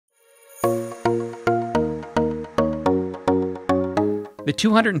The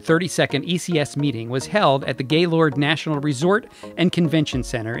 232nd ECS meeting was held at the Gaylord National Resort and Convention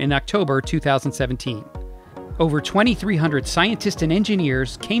Center in October 2017. Over 2,300 scientists and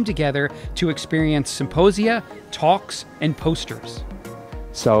engineers came together to experience symposia, talks, and posters.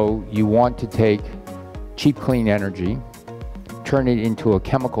 So you want to take cheap, clean energy, turn it into a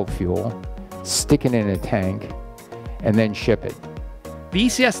chemical fuel, stick it in a tank, and then ship it. The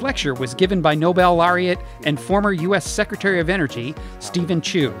ECS lecture was given by Nobel laureate and former U.S. Secretary of Energy, Stephen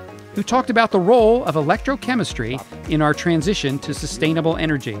Chu, who talked about the role of electrochemistry in our transition to sustainable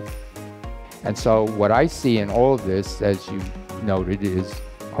energy. And so what I see in all of this, as you noted, is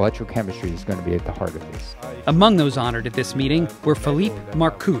electrochemistry is going to be at the heart of this. Among those honored at this meeting were Philippe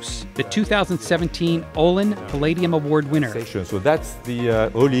Marcuse, the 2017 Olin Palladium Award winner. So that's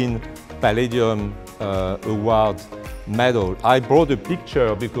the Olin Palladium Award medal. I brought a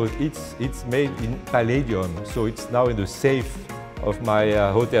picture because it's made in palladium, so it's now in the safe of my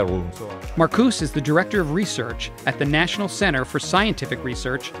hotel room. Marcuse is the Director of Research at the National Center for Scientific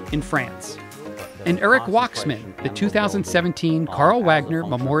Research in France. And Eric Waxman, the 2017 Carl Wagner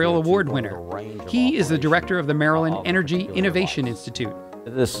Memorial Award winner. He is the Director of the Maryland Energy Innovation Institute.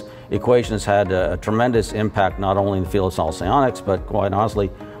 This equation has had a tremendous impact not only in the field of solid psionics, but quite honestly,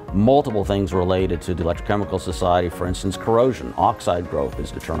 multiple things related to the Electrochemical Society. For instance, corrosion, oxide growth is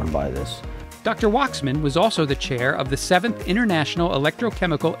determined by this. Dr. Waxman was also the chair of the 7th International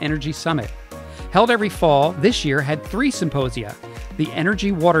Electrochemical Energy Summit. Held every fall, this year had 3 symposia: the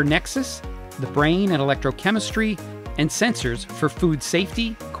Energy-Water Nexus, the Brain and Electrochemistry, and Sensors for Food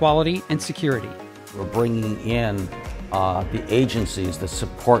Safety, Quality, and Security. We're bringing in the agencies that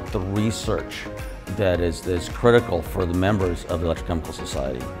support the research that is critical for the members of the Electrochemical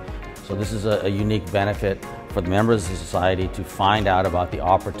Society. So this is a unique benefit for the members of the society to find out about the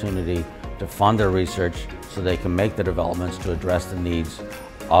opportunity to fund their research so they can make the developments to address the needs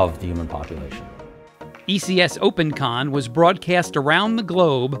of the human population. ECS OpenCon was broadcast around the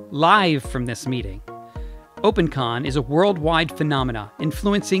globe live from this meeting. OpenCon is a worldwide phenomena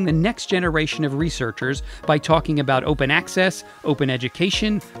influencing the next generation of researchers by talking about open access, open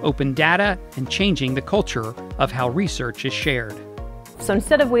education, open data, and changing the culture of how research is shared. So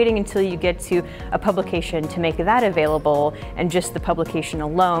instead of waiting until you get to a publication to make that available and just the publication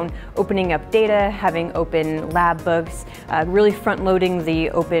alone, opening up data, having open lab books, really front-loading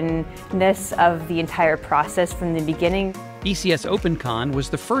the openness of the entire process from the beginning. ECS OpenCon was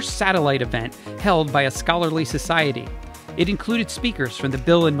the first satellite event held by a scholarly society. It included speakers from the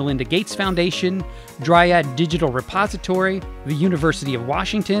Bill and Melinda Gates Foundation, Dryad Digital Repository, the University of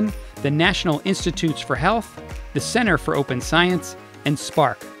Washington, the National Institutes for Health, the Center for Open Science, and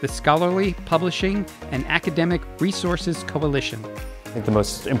SPARC, the Scholarly Publishing and Academic Resources Coalition. I think the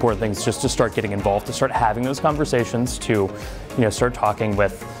most important thing is just to start getting involved, to start having those conversations, to start talking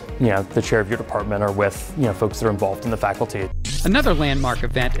with the chair of your department or with folks that are involved in the faculty. Another landmark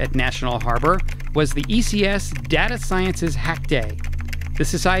event at National Harbor was the ECS Data Sciences Hack Day, the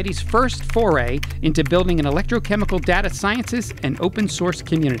Society's first foray into building an electrochemical data sciences and open source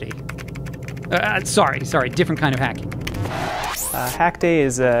community. Sorry, different kind of hacking. Hack Day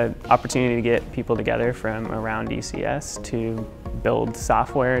is an opportunity to get people together from around ECS to build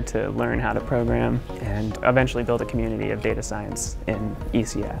software, to learn how to program, and eventually build a community of data science in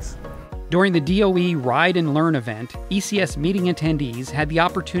ECS. During the DOE Ride and Learn event, ECS meeting attendees had the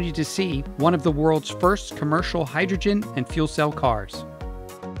opportunity to see one of the world's first commercial hydrogen and fuel cell cars.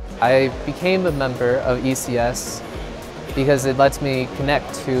 I became a member of ECS because it lets me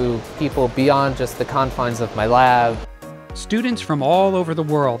connect to people beyond just the confines of my lab. Students from all over the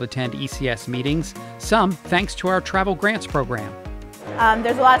world attend ECS meetings, some thanks to our travel grants program.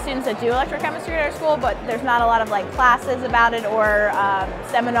 There's a lot of students that do electrochemistry at our school, but there's not a lot of classes about it or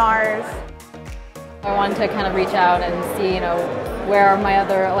seminars. I wanted to kind of reach out and see, where are my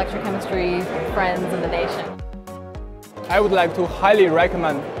other electrochemistry friends in the nation. I would like to highly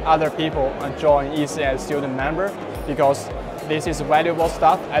recommend other people join ECS student member because this is valuable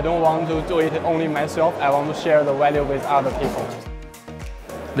stuff. I don't want to do it only myself. I want to share the value with other people.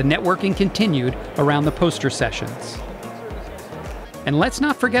 The networking continued around the poster sessions. And let's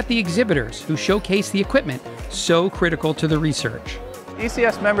not forget the exhibitors who showcase the equipment so critical to the research.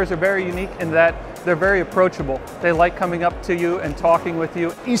 ECS members are very unique in that they're very approachable. They like coming up to you and talking with you.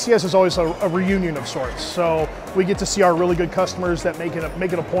 ECS is always a reunion of sorts, so we get to see our really good customers that make it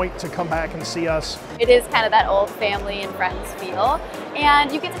a point to come back and see us. It is kind of that old family and friends feel,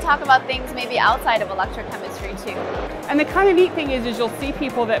 and you get to talk about things maybe outside of electrochemistry too. And the kind of neat thing is you'll see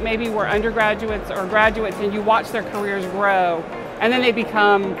people that maybe were undergraduates or graduates and you watch their careers grow, and then they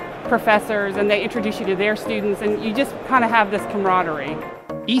become professors and they introduce you to their students, and you just kind of have this camaraderie.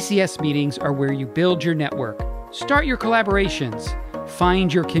 ECS meetings are where you build your network, start your collaborations,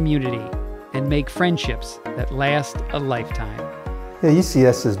 find your community, and make friendships that last a lifetime. Yeah,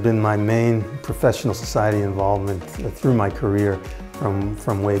 ECS has been my main professional society involvement through my career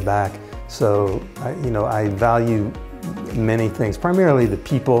from way back. So, I value many things, primarily the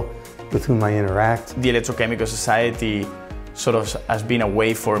people with whom I interact. The Electrochemical Society sort of has been a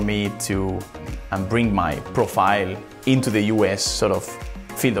way for me to bring my profile into the US sort of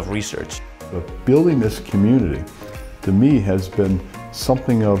field of research. Building this community, to me, has been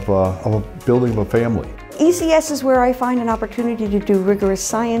something of a building of a family. ECS is where I find an opportunity to do rigorous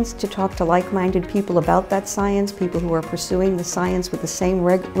science, to talk to like-minded people about that science, people who are pursuing the science with the same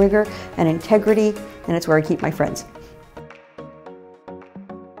rigor and integrity, and it's where I keep my friends.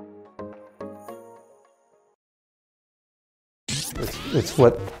 It's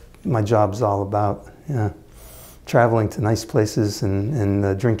what my job's all about. Yeah. Traveling to nice places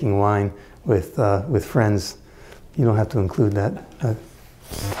and drinking wine with friends. You don't have to include that.